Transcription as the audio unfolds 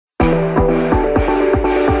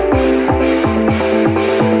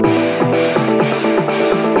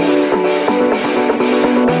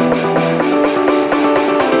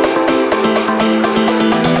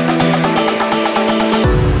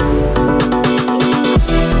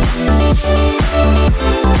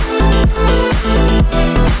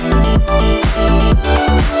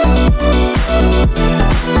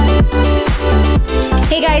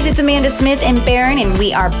Smith and Barron, and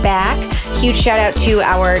we are back. Huge shout out to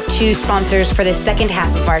our two sponsors for the second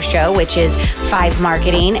half of our show, which is Five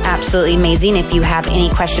Marketing. Absolutely amazing. If you have any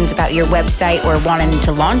questions about your website or wanting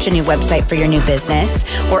to launch a new website for your new business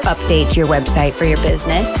or update your website for your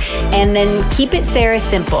business. And then Keep It Sarah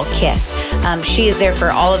Simple, Kiss. She is there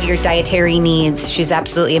for all of your dietary needs. She's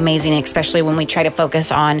absolutely amazing, especially when we try to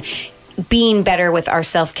focus on being better with our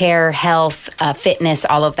self-care, health, fitness,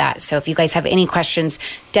 all of that. So if you guys have any questions,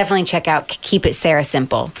 definitely check out Keep It Sarah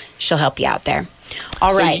Simple. She'll help you out there.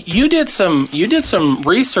 All right. You did some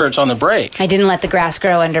research on the break. I didn't let the grass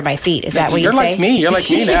grow under my feet. Is that what you say? You're like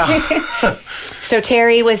me now. So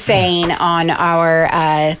Terry was saying on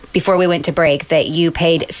our, before we went to break, that you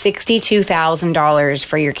paid $62,000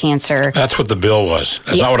 for your cancer. That's what the bill was.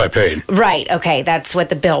 That's not what I paid. Right. Okay. That's what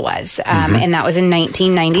the bill was. And that was in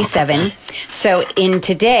 1997. So in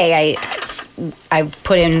today, I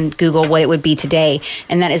put in Google what it would be today,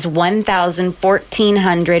 and that is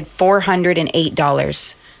 $408.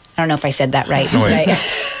 I don't know if I said that right. Wait.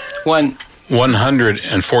 Right?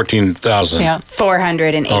 $114,000. Yeah.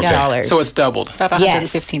 $408. Okay. So it's doubled. About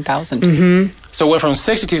 $115,000. Mm-hmm. So it went from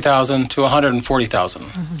 $62,000 to $140,000.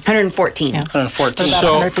 114. Yeah. 114. About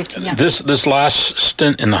So 115, yeah. this last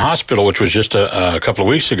stint in the hospital, which was just a couple of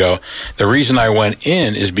weeks ago, the reason I went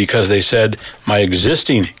in is because they said my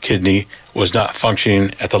existing kidney was not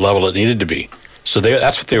functioning at the level it needed to be. So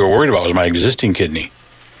that's what they were worried about, was my existing kidney.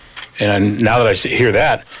 And now that I hear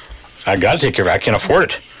that, I got to take care of it. I can't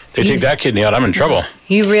afford it. They take that kidney out, I'm in trouble.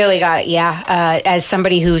 You really got it, yeah. As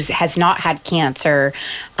somebody who has not had cancer,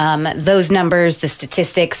 those numbers, the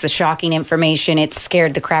statistics, the shocking information, it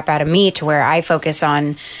scared the crap out of me to where I focus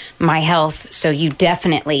on my health. So you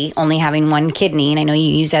definitely only having one kidney, and I know you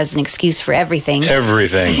use that as an excuse for everything.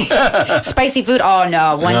 Everything. Spicy food, oh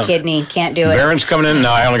no, one kidney, can't do it. Barron's coming in?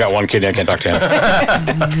 No, I only got one kidney, I can't talk to him.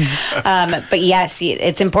 But yes,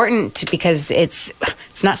 it's important because it's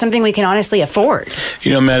not something we can honestly afford.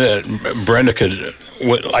 You know, man, Brenda could,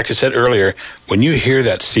 like I said earlier, when you hear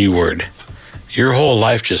that C word, your whole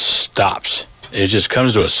life just stops. It just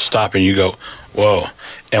comes to a stop and you go, whoa.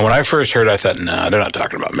 And when I first heard it, I thought, nah, they're not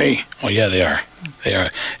talking about me. Well, yeah, they are. They are.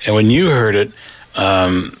 And when you heard it,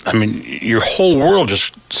 I mean, your whole world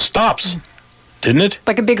just stops, didn't it?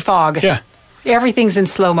 Like a big fog. Yeah. Everything's in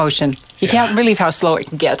slow motion. You can't believe how slow it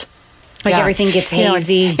can get. Like everything gets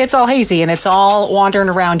hazy. It's all hazy, and it's all wandering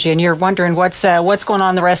around you, and you're wondering what's going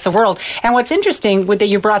on in the rest of the world. And what's interesting that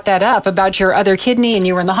you brought that up about your other kidney, and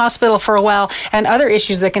you were in the hospital for a while, and other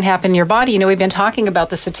issues that can happen in your body. You know, we've been talking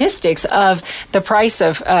about the statistics of the price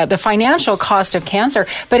of the financial cost of cancer,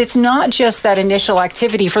 but it's not just that initial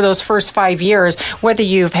activity for those first 5 years, whether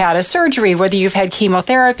you've had a surgery, whether you've had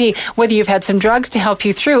chemotherapy, whether you've had some drugs to help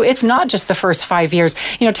you through. It's not just the first 5 years.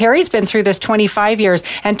 You know, Terry's been through this 25 years,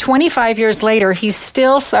 and 25 years later, he's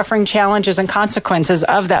still suffering challenges and consequences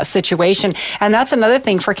of that situation. And that's another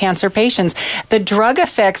thing for cancer patients. The drug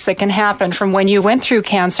effects that can happen from when you went through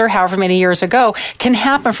cancer, however many years ago, can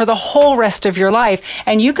happen for the whole rest of your life.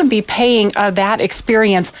 And you can be paying that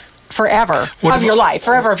experience forever of your life.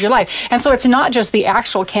 And so it's not just the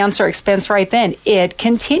actual cancer expense right then. It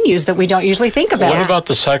continues that we don't usually think about. What about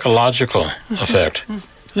the psychological effect?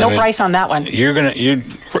 No price on that one.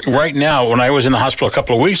 Right now, when I was in the hospital a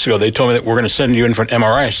couple of weeks ago, they told me that we're going to send you in for an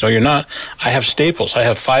MRI. So you're not. I have staples. I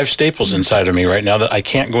have 5 staples inside of me right now that I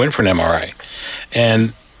can't go in for an MRI.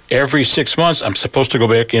 And every 6 months, I'm supposed to go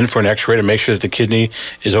back in for an X-ray to make sure that the kidney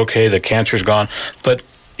is okay, the cancer's gone. But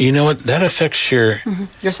you know what? That affects your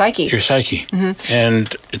psyche. Your psyche.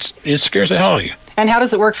 And it scares the hell out of you. And how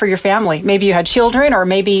does it work for your family? Maybe you had children, or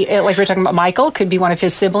maybe, like we were talking about, Michael could be one of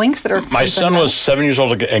his siblings that are... My son was 7 years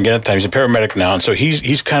old again at the time. He's a paramedic now, and so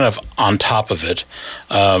he's kind of on top of it.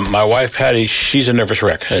 My wife, Patty, she's a nervous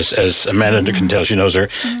wreck, as Amanda can tell. She knows her.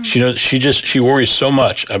 She worries so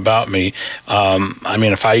much about me. I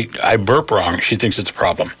mean, if I burp wrong, she thinks it's a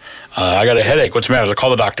problem. I got a headache. What's the matter? Call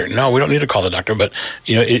the doctor. No, we don't need to call the doctor, but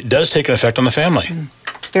it does take an effect on the family.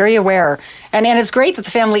 Very aware. And it's great that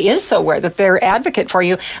the family is so aware, that they're advocate for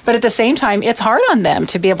you. But at the same time, it's hard on them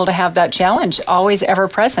to be able to have that challenge always ever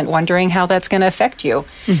present, wondering how that's going to affect you.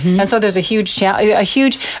 And so there's a huge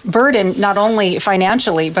burden, not only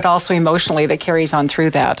financially, but also emotionally, that carries on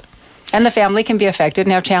through that. And the family can be affected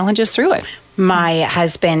and have challenges through it. My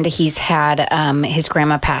husband, he's had his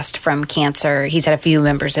grandma passed from cancer. He's had a few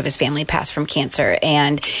members of his family pass from cancer,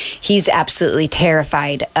 and he's absolutely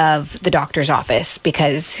terrified of the doctor's office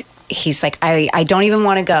because he's like, I don't even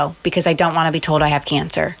want to go because I don't want to be told I have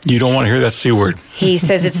cancer. You don't want to hear that C word. He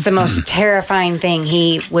says it's the most terrifying thing.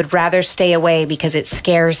 He would rather stay away because it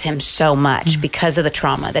scares him so much because of the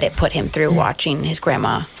trauma that it put him through watching his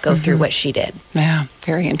grandma go through what she did. Yeah,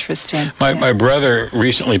 very interesting. My brother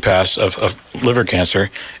recently passed of liver cancer,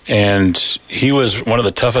 and he was one of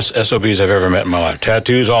the toughest SOBs I've ever met in my life.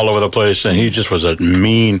 Tattoos all over the place, and he just was a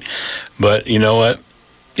mean, but you know what?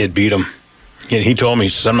 It beat him. He told me, he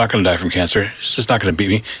says, I'm not going to die from cancer. It's just not going to beat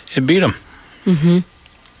me. It beat him.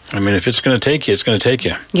 I mean, if it's going to take you, it's going to take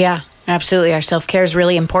you. Yeah, absolutely. Our self-care is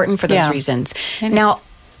really important for those reasons. Now,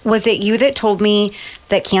 was it you that told me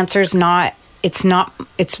that cancer's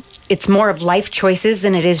it's more of life choices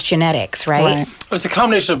than it is genetics, right? It's a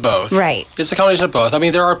combination of both. Right. It's a combination of both. I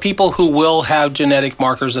mean, there are people who will have genetic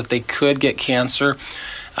markers that they could get cancer.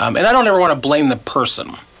 And I don't ever want to blame the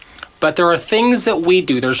person. But there are things that we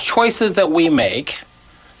do, there's choices that we make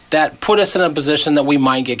that put us in a position that we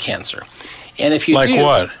might get cancer. And if you like do,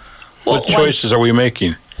 what? What choices are we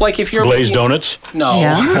making? Like if you're glazed donuts? No.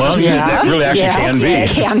 Yeah. Well, that really actually can be. It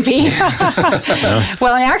can be.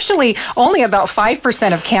 Well, and actually, only about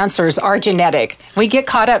 5% of cancers are genetic. We get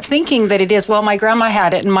caught up thinking that it is, well, my grandma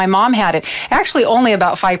had it and my mom had it. Actually, only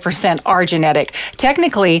about 5% are genetic.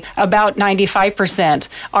 Technically, about 95%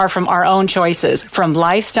 are from our own choices. From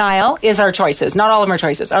lifestyle is our choices. Not all of them are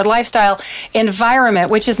choices. Our lifestyle, environment,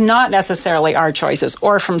 which is not necessarily our choices,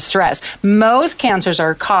 or from stress. Most cancers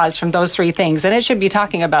are caused from those three things, and it should be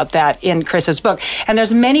talking about that in Chris's book. And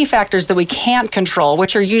there's many factors that we can't control,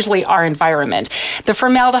 which are usually our environment. The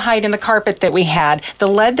formaldehyde in the carpet that we had, the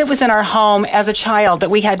lead that was in our home as a child that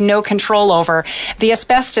we had no control over, the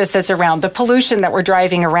asbestos that's around, the pollution that we're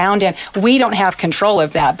driving around in, we don't have control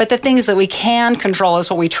of that. But the things that we can control is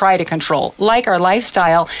what we try to control, like our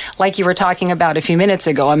lifestyle, like you were talking about a few minutes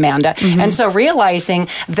ago, Amanda. And so realizing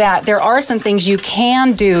that there are some things you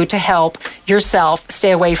can do to help yourself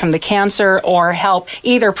stay away from the cancer or help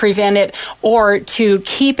either prevent it or to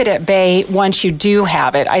keep it at bay once you do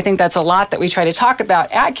have it. I think that's a lot that we try to talk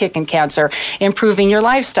about at Kickin' Cancer, improving your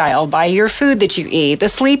lifestyle by your food that you eat, the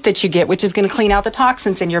sleep that you get, which is going to clean out the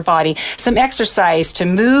toxins in your body, some exercise to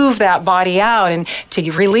move that body out and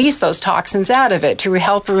to release those toxins out of it, to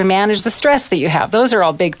help manage the stress that you have. Those are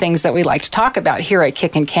all big things that we like to talk about here at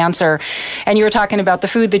Kickin' Cancer. And you were talking about the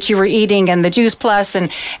food that you were eating and the Juice Plus and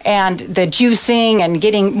the juicing and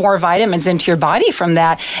getting more vitamins into your body from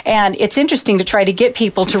that. And it's interesting to try to get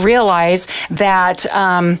people to realize that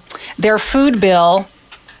their food bill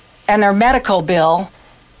and their medical bill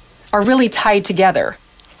are really tied together.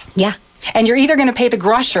 Yeah. And you're either going to pay the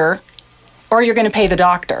grocer or you're going to pay the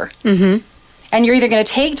doctor. And you're either going to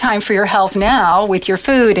take time for your health now with your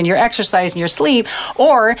food and your exercise and your sleep,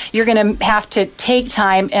 or you're going to have to take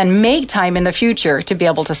time and make time in the future to be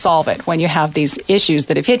able to solve it when you have these issues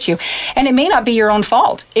that have hit you. And it may not be your own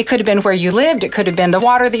fault. It could have been where you lived. It could have been the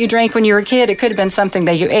water that you drank when you were a kid. It could have been something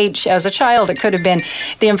that you ate as a child. It could have been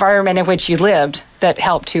the environment in which you lived that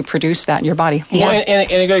helped to produce that in your body. Well, and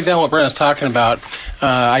a good example of what Brenna's talking about,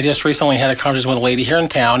 I just recently had a conversation with a lady here in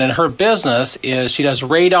town, and her business is she does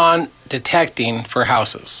radon detecting for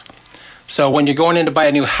houses. So when you're going in to buy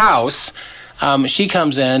a new house, she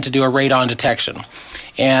comes in to do a radon detection.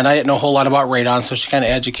 And I didn't know a whole lot about radon, so she kind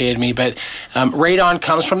of educated me. But radon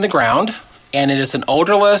comes from the ground, and it is an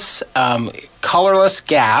odorless, colorless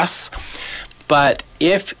gas. But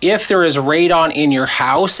if there is radon in your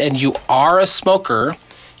house and you are a smoker,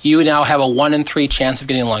 you now have a 1 in 3 chance of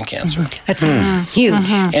getting lung cancer. That's huge.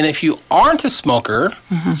 And if you aren't a smoker,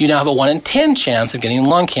 you now have a 1 in 10 chance of getting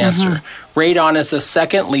lung cancer. Radon is the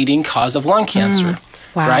second leading cause of lung cancer.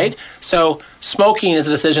 Wow. Right? So smoking is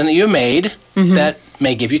a decision that you made that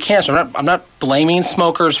may give you cancer. I'm not blaming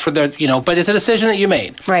smokers for the, but it's a decision that you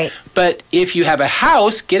made. Right. But if you have a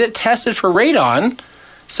house, get it tested for radon.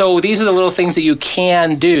 So these are the little things that you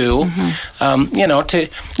can do,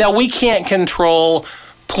 now we can't control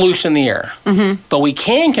pollution in the air, but we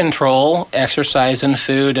can control exercise and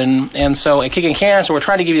food. And so at Kickin' Cancer, we're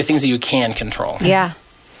trying to give you the things that you can control. Yeah.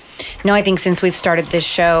 No, I think since we've started this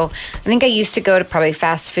show, I think I used to go to probably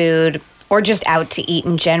fast food or just out to eat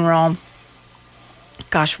in general.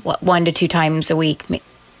 Gosh, 1 to 2 times a week, maybe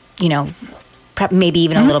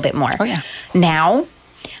even a little bit more. Oh, yeah. Now,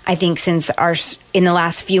 I think in the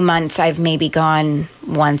last few months, I've maybe gone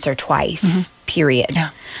once or twice, period. Yeah.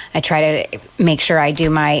 I try to make sure I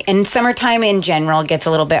do and summertime in general gets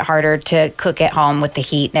a little bit harder to cook at home with the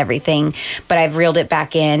heat and everything, but I've reeled it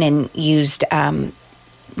back in and used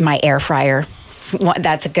my air fryer.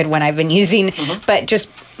 That's a good one I've been using, but just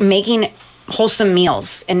making wholesome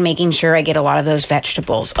meals and making sure I get a lot of those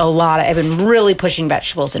vegetables. I've been really pushing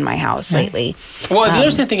vegetables in my house lately. Well, the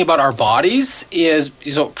interesting thing about our bodies is,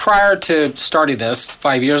 prior to starting this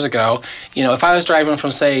 5 years ago, if I was driving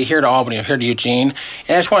from, say, here to Albany or here to Eugene,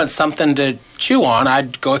 and I just wanted something to chew on,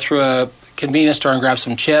 I'd go through a convenience store and grab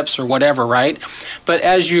some chips or whatever, right? But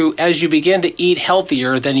as you begin to eat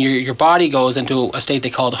healthier, then your body goes into a state they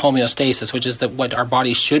call homeostasis, which is what our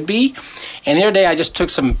body should be. And the other day, I just took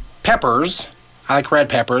some peppers. I like red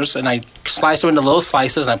peppers, and I sliced them into little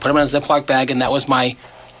slices, and I put them in a Ziploc bag, and that was my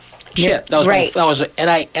chip. That was right.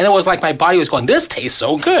 And it was like my body was going, this tastes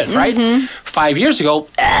so good, right? 5 years ago,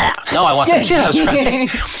 no, I want some chips, right?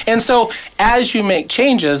 And so as you make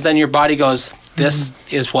changes, then your body goes, this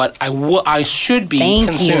is what I should be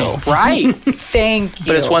consuming, right? Thank you.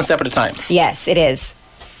 But it's one step at a time. Yes, it is.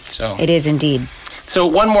 So it is indeed. So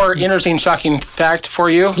one more interesting, shocking fact for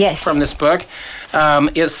you from this book.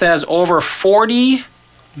 It says over $40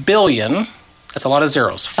 billion, that's a lot of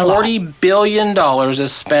zeros, $40 billion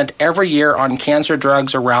is spent every year on cancer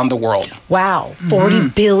drugs around the world. Wow,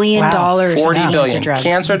 $40 billion. $40 billion.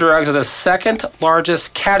 Cancer drugs are the second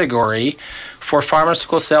largest category for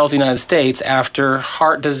pharmaceutical sales in the United States after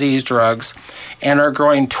heart disease drugs, and are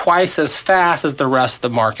growing twice as fast as the rest of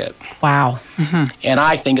the market. Wow. And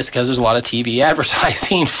I think it's because there's a lot of TV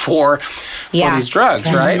advertising for these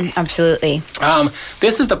drugs, right? Absolutely.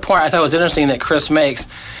 This is the point I thought was interesting that Chris makes.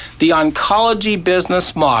 The oncology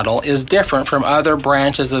business model is different from other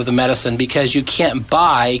branches of the medicine because you can't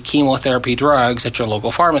buy chemotherapy drugs at your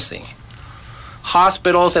local pharmacy.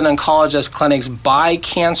 Hospitals and oncologist clinics buy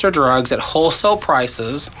cancer drugs at wholesale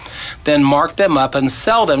prices, then mark them up and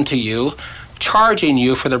sell them to you, charging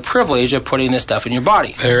you for the privilege of putting this stuff in your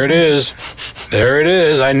body. There it is.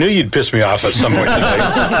 I knew you'd piss me off at some point today.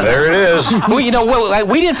 There it is. Well,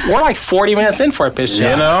 we're like 40 minutes in for a piss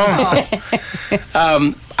job.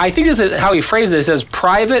 I think this is how he phrases it. He says,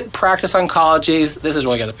 private practice oncologies, this is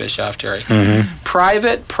really going to piss you off, Terry.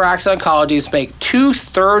 Private practice oncologies make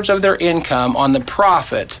 2/3 of their income on the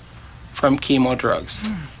profit from chemo drugs.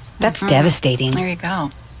 That's devastating. There you go.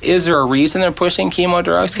 Is there a reason they're pushing chemo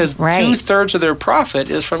drugs? Because 2/3 of their profit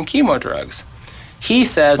is from chemo drugs. He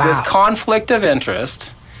says this conflict of interest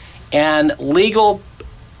and legal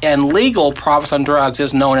profits on drugs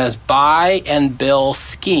is known as buy and bill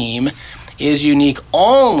scheme is unique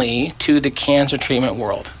only to the cancer treatment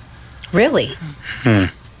world. Really?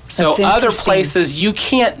 So other places you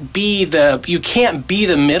can't be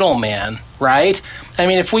the middleman, right? I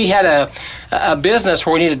mean, if we had a business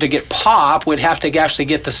where we needed to get pop, we'd have to actually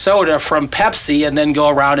get the soda from Pepsi and then go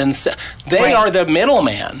around and they are the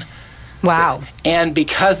middleman. Wow. And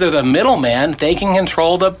because they're the middleman, they can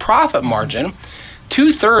control the profit margin.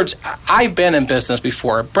 2/3, I've been in business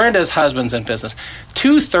before. Brenda's husband's in business.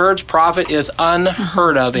 2/3 profit is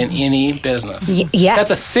unheard of in any business. Yeah. That's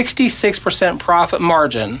a 66% profit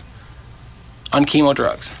margin on chemo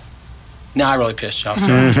drugs. Now I really pissed you off.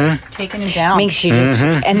 Taking him down. Makes you just,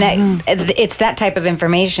 and that it's that type of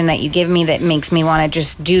information that you give me that makes me want to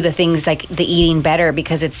just do the things like the eating better,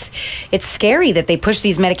 because it's scary that they push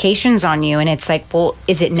these medications on you, and it's like, well,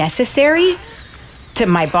 is it necessary to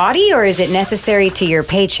my body or is it necessary to your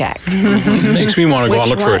paycheck? Makes me want to go and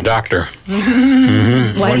look for a doctor.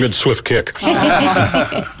 One good swift kick.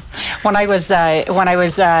 When I was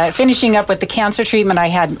finishing up with the cancer treatment, I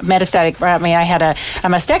had I had a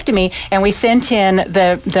mastectomy, and we sent in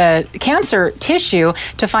the cancer tissue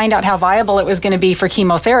to find out how viable it was going to be for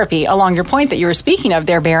chemotherapy, along your point that you were speaking of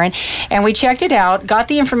there, Baron. And we checked it out, got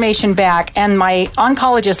the information back, and my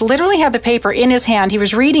oncologist literally had the paper in his hand. He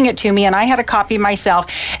was reading it to me, and I had a copy myself,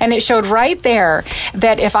 and it showed right there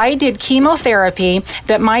that if I did chemotherapy,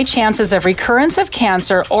 that my chances of recurrence of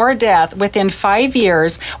cancer or death within 5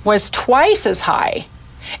 years was twice as high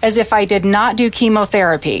as if I did not do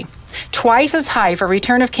chemotherapy. Twice as high for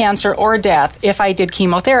return of cancer or death if I did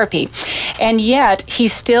chemotherapy. And yet, he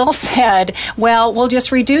still said, well, we'll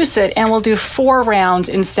just reduce it and we'll do 4 rounds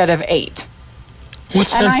instead of 8. What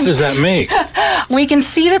sense does that make? We can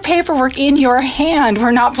see the paperwork in your hand.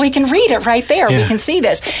 We can read it right there. Yeah. We can see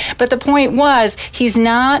this. But the point was, he's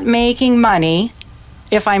not making money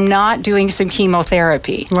if I'm not doing some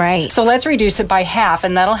chemotherapy. Right. So let's reduce it by half,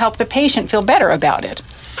 and that'll help the patient feel better about it.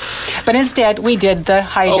 But instead, we did the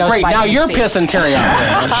high-dose vitamin C. Oh, great. Now you're pissing Terry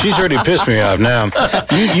off. She's already pissed me off now.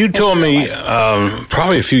 You told me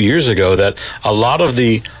probably a few years ago that a lot of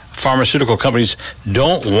the pharmaceutical companies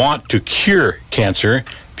don't want to cure cancer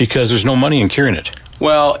because there's no money in curing it.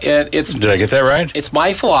 Well, Did I get that right? It's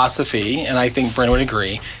my philosophy, and I think Brent would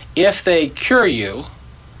agree, if they cure you,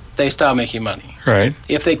 they stop making money. Right.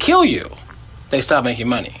 If they kill you, they stop making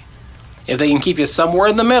money. If they can keep you somewhere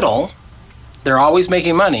in the middle, they're always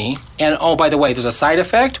making money. And, oh, by the way, there's a side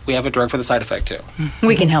effect. We have a drug for the side effect, too.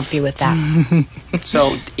 We can help you with that.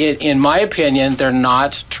 So, in my opinion, they're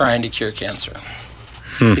not trying to cure cancer.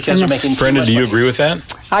 Because they're making Brenda, do you money. agree with that?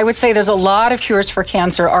 I would say there's a lot of cures for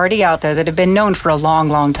cancer already out there that have been known for a long,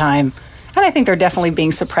 long time. And I think they're definitely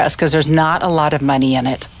being suppressed because there's not a lot of money in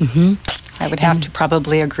it. I would have to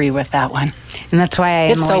probably agree with that one. And that's why I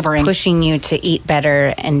am It's always sobering. pushing you to eat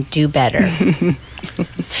better and do better.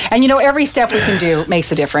 And every step we can do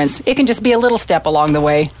makes a difference. It can just be a little step along the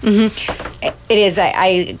way. It is.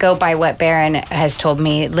 I go by what Barron has told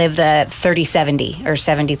me. Live the 30-70 or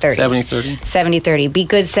 70-30. 70-30. 70-30. Be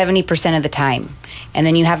good 70% of the time. And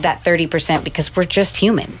then you have that 30% because we're just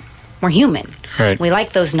human. We're human. Right. We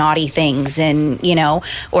like those naughty things and,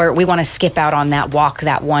 or we want to skip out on that walk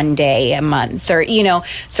that one day a month or,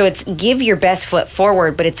 So it's give your best foot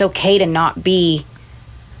forward, but it's okay to not be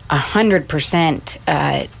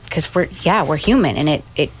 100% because we're human and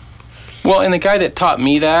it Well, and the guy that taught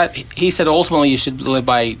me that, he said ultimately you should live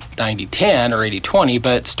by 90-10 or 80-20,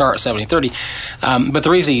 but start 70-30. But the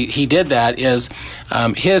reason he did that is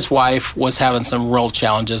his wife was having some real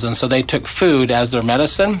challenges, and so they took food as their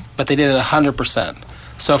medicine, but they did it 100%.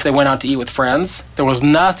 So if they went out to eat with friends, there was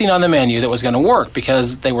nothing on the menu that was going to work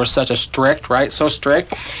because they were such a strict, right? So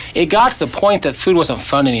strict. It got to the point that food wasn't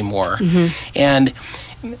fun anymore. And,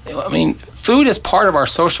 I mean, food is part of our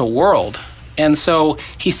social world. And so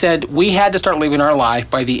he said we had to start living our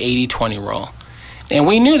life by the 80-20 rule. And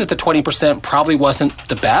we knew that the 20% probably wasn't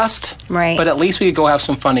the best, Right. but at least we could go have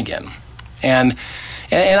some fun again. And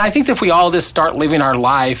I think that if we all just start living our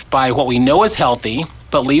life by what we know is healthy,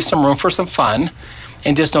 but leave some room for some fun,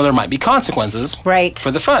 and just know there might be consequences Right.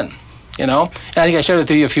 for the fun, And I think I showed it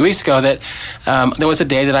to you a few weeks ago that there was a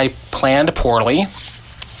day that I planned poorly.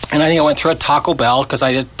 And I think I went through a Taco Bell because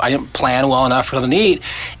I didn't plan well enough for them to eat.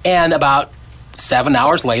 And about 7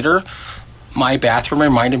 hours later, my bathroom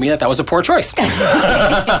reminded me that was a poor choice.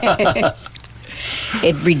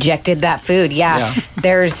 It rejected that food. Yeah.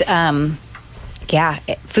 There's,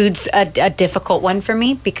 food's a difficult one for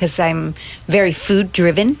me because I'm very food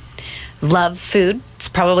driven. Love food. It's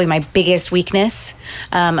probably my biggest weakness.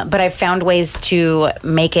 But I've found ways to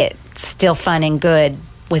make it still fun and good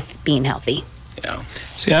with being healthy. Yeah.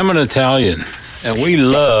 See, I'm an Italian, and we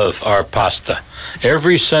love our pasta.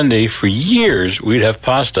 Every Sunday for years, we'd have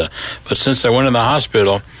pasta. But since I went in the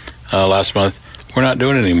hospital last month, we're not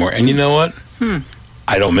doing it anymore. And you know what?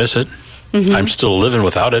 I don't miss it. I'm still living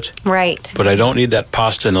without it. Right. But I don't need that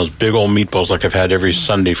pasta and those big old meatballs like I've had every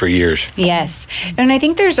Sunday for years. Yes. And I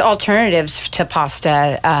think there's alternatives to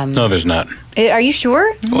pasta. No, there's not. Are you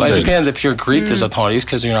sure? Well, it depends. If you're Greek, there's alternatives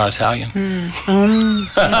because you're not Italian.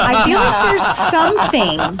 I feel like there's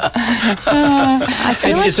something.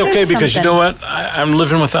 It's okay because you know what? I'm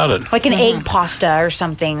living without it. Like an egg pasta or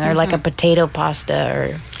something, or like a potato pasta,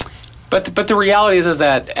 or. But the reality is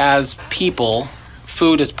that as people,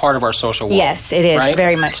 food is part of our social world. Yes, it is, right?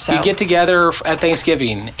 very much so. You get together at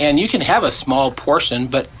Thanksgiving, and you can have a small portion,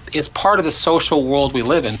 but it's part of the social world we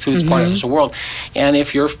live in. Food's part of the social world. And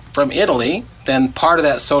if you're from Italy, then part of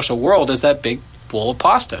that social world is that big bowl of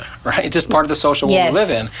pasta, right? It's just part of the social world we live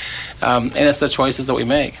in. And it's the choices that we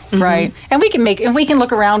make. Right. And we can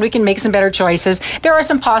look around, we can make some better choices. There are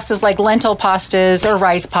some pastas like lentil pastas or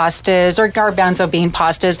rice pastas or garbanzo bean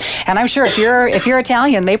pastas. And I'm sure if you're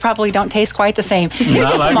Italian, they probably don't taste quite the same.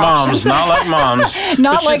 Not like moms. Not like moms.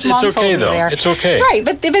 Not like moms. It's okay, though. It's okay. Right,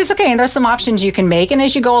 but it's okay. And there's some options you can make. And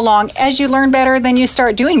as you go along, as you learn better, then you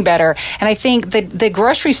start doing better. And I think the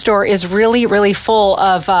grocery store is really, really full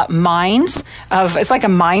of mines. It's like a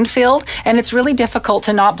minefield, and it's really difficult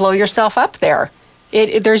to not blow yourself up there.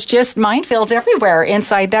 There's just minefields everywhere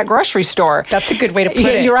inside that grocery store. That's a good way to put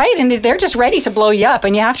it. You're right, and they're just ready to blow you up,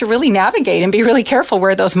 and you have to really navigate and be really careful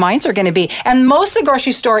where those mines are going to be. And most of the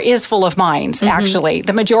grocery store is full of mines, actually.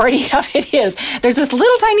 The majority of it is. There's this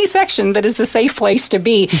little tiny section that is the safe place to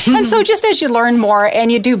be. And so just as you learn more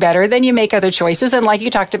and you do better, then you make other choices. And like you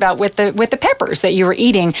talked about with the peppers that you were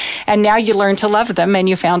eating, and now you learn to love them, and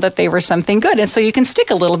you found that they were something good. And so you can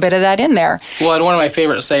stick a little bit of that in there. Well, and one of my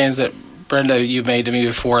favorite sayings that Brenda, you've made to me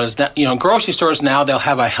before is that, grocery stores now, they'll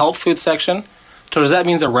have a health food section. So does that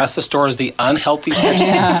mean the rest of the store is the unhealthy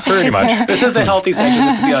section? Pretty much. This is the healthy section.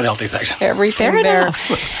 This is the unhealthy section. Everything Fair there.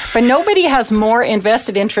 enough. But nobody has more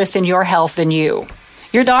invested interest in your health than you.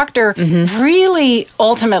 Your doctor really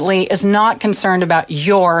ultimately is not concerned about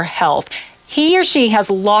your health. he or she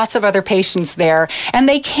has lots of other patients there, and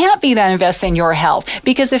they can't be that invested in your health,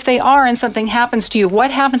 because if they are and something happens to you,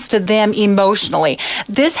 what happens to them emotionally?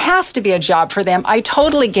 This has to be a job for them. I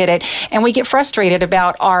totally get it, and we get frustrated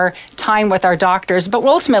about our time with our doctors, but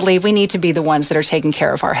ultimately we need to be the ones that are taking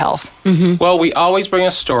care of our health. Well, we always bring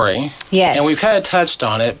a story. Yes. And we've kind of touched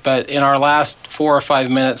on it, but in our last 4 or 5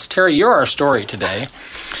 minutes, Terry, you're our story today.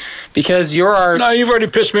 Because you're our... No, you've already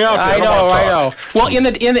pissed me off. I know. Well, in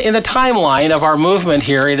the timeline of our movement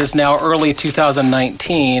here, it is now early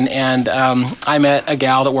 2019, and I met a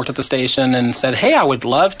gal that worked at the station and said, hey, I would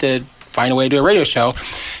love to find a way to do a radio show.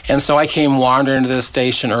 And so I came wandering into this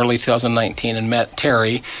station early 2019 and met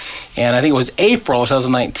Terry. And I think it was April of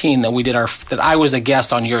 2019 that that I was a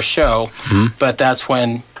guest on your show. Mm-hmm. But that's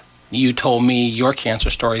when you told me your cancer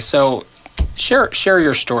story. So share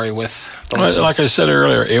your story with the listeners. Like I said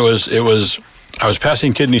earlier, I was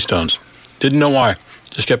passing kidney stones. Didn't know why.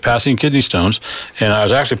 Just kept passing kidney stones, and I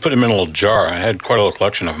was actually putting them in a little jar. I had quite a little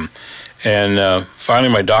collection of them. And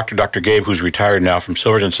finally, my doctor, Dr. Gabe, who's retired now from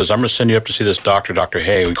Silverton, says, I'm going to send you up to see this doctor, Dr.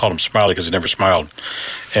 Hay. We called him Smiley because he never smiled.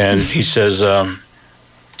 And he says,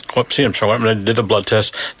 see him. So I did the blood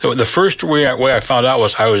test. The first way I found out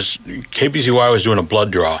was KBZY was doing a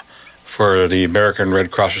blood draw for the American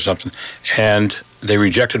Red Cross or something, and they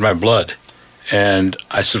rejected my blood. And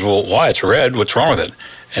I said, well, why? It's red. What's wrong with it?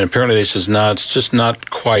 And apparently they says, no, it's just not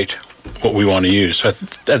quite what we want to use. So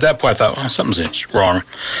at that point, I thought, well, something's wrong.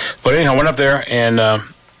 But anyhow, I went up there and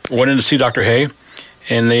went in to see Dr. Hay,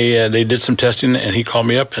 and they did some testing, and he called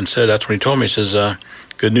me up and said, that's what he told me. He says,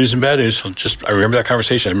 good news and bad news. I remember that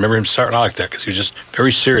conversation. I remember him starting out like that because he was just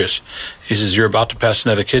very serious. He says, you're about to pass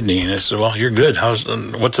another kidney. And I said, well, you're good.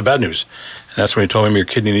 What's the bad news? And that's when he told me your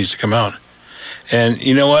kidney needs to come out. And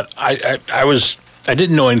you know what? I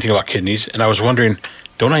didn't know anything about kidneys, and I was wondering,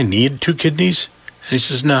 don't I need 2 kidneys? And he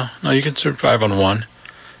says, no, you can survive on 1.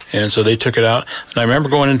 And so they took it out. And I remember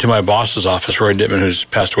going into my boss's office, Roy Dittman, who's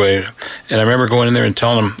passed away, and I remember going in there and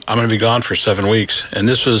telling him, I'm going to be gone for 7 weeks. And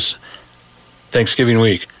this was Thanksgiving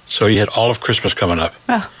week, so he had all of Christmas coming up.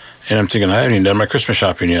 Oh. And I'm thinking, I haven't even done my Christmas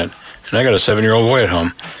shopping yet. And I got a 7-year-old boy at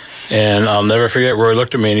home. And I'll never forget, Roy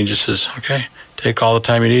looked at me and he just says, okay, take all the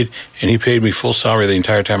time you need. And he paid me full salary the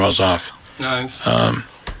entire time I was off. Nice.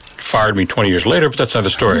 Fired me 20 years later, but that's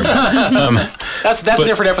another story. That's a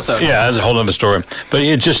different episode. Yeah, that's a whole other story. But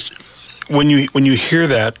it just, when you hear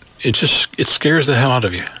that, it scares the hell out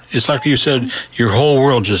of you. It's like you said, your whole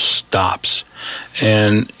world just stops.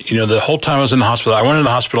 And, the whole time I was in the hospital, I went in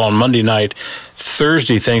the hospital on Monday night.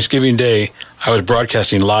 Thursday, Thanksgiving Day, I was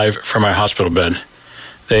broadcasting live from my hospital bed.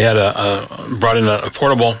 They had brought in a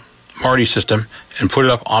portable Marty system and put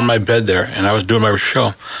it up on my bed there, and I was doing my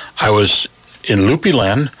show. I was in loopy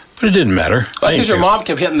land, but it didn't matter. Well, because your mom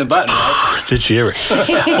kept hitting the button, right? Did she ever?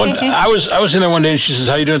 I was in there one day, and she says,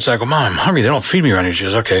 how you doing? So I go, Mom, I'm hungry. They don't feed me around here. She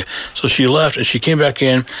says, okay. So she left, and she came back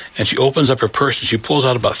in, and she opens up her purse, and she pulls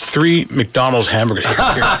out about 3 McDonald's hamburgers. Here.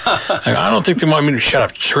 I don't think they want me to shut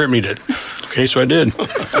up. Just hurt me to. Okay, so I did.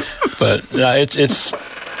 But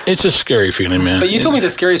it's a scary feeling, man. But you told me the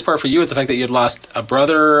scariest part for you is the fact that you had lost a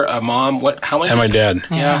brother, a mom, how many? And my dad.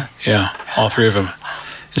 Yeah, all 3 of them.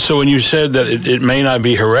 So when you said that it may not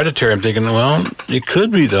be hereditary, I'm thinking, well, it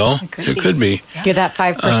could be, though. It could be. You're that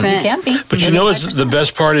 5%. It can be. But you know what's the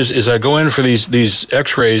best part is I go in for these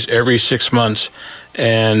x-rays every 6 months,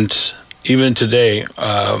 and even today,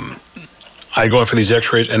 I go in for these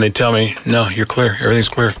x-rays, and they tell me, no, you're clear. Everything's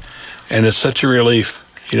clear. And it's such a relief.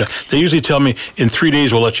 They usually tell me, in 3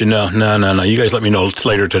 days, we'll let you know. No. You guys let me know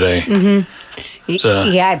later today. Mm-hmm.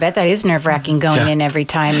 Yeah, I bet that is nerve-wracking going in every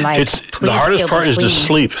time. The hardest part is to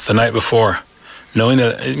sleep the night before, knowing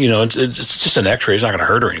that, it's just an x-ray. It's not going to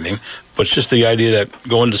hurt or anything. But it's just the idea that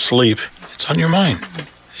going to sleep, it's on your mind.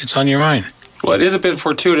 It's on your mind. Well, it is a bit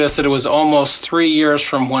fortuitous that it was almost 3 years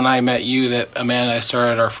from when I met you that Amanda and I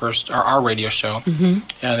started our radio show.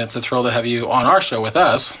 Mm-hmm. And it's a thrill to have you on our show with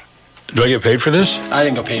us. Do I get paid for this? I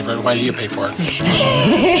didn't get paid for it. Why do you pay for it?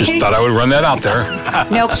 Just thought I would run that out there.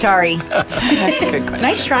 Nope, sorry.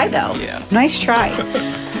 Nice try, though. Yeah. Nice try.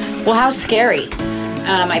 Well, how scary.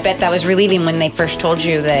 I bet that was relieving when they first told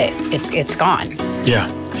you that it's gone. Yeah.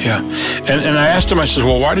 And I asked him, I said,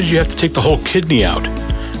 well, why did you have to take the whole kidney out?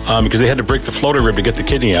 Because they had to break the floater rib to get the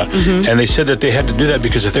kidney out. Mm-hmm. And they said that they had to do that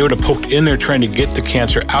because if they would have poked in there trying to get the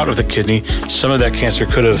cancer out of the kidney, some of that cancer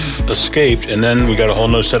could have escaped, and then we got a whole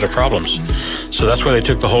new set of problems. So that's why they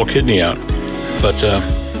took the whole kidney out. But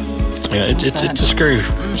it's a scary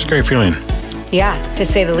feeling. Yeah, to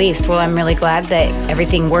say the least. Well, I'm really glad that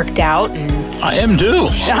everything worked out. And I am due.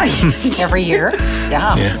 Every year?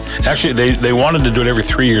 Yeah. Yeah. Actually, they wanted to do it every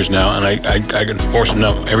 3 years now, and I can force them,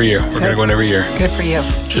 no, every year. We're going to go in every year. Good for you.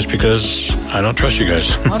 Just because I don't trust you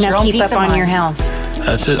guys. Well, it's your now own keep peace up of on mind. your health.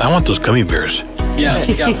 That's it. I want those gummy bears. Yes,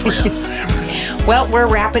 we got it for you. Well, we're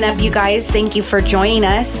wrapping up, you guys. Thank you for joining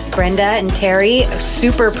us, Brenda and Terry.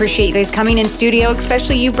 Super appreciate you guys coming in studio,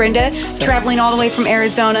 especially you, Brenda, traveling all the way from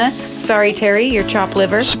Arizona. Sorry, Terry, your chopped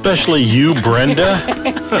liver. Especially you, Brenda.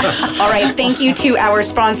 All right, thank you to our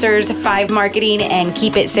sponsors, 5 Marketing and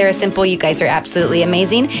Keep It Sarah Simple. You guys are absolutely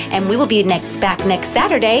amazing. And we will be back next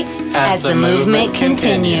Saturday as the movement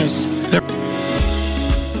continues. Yep.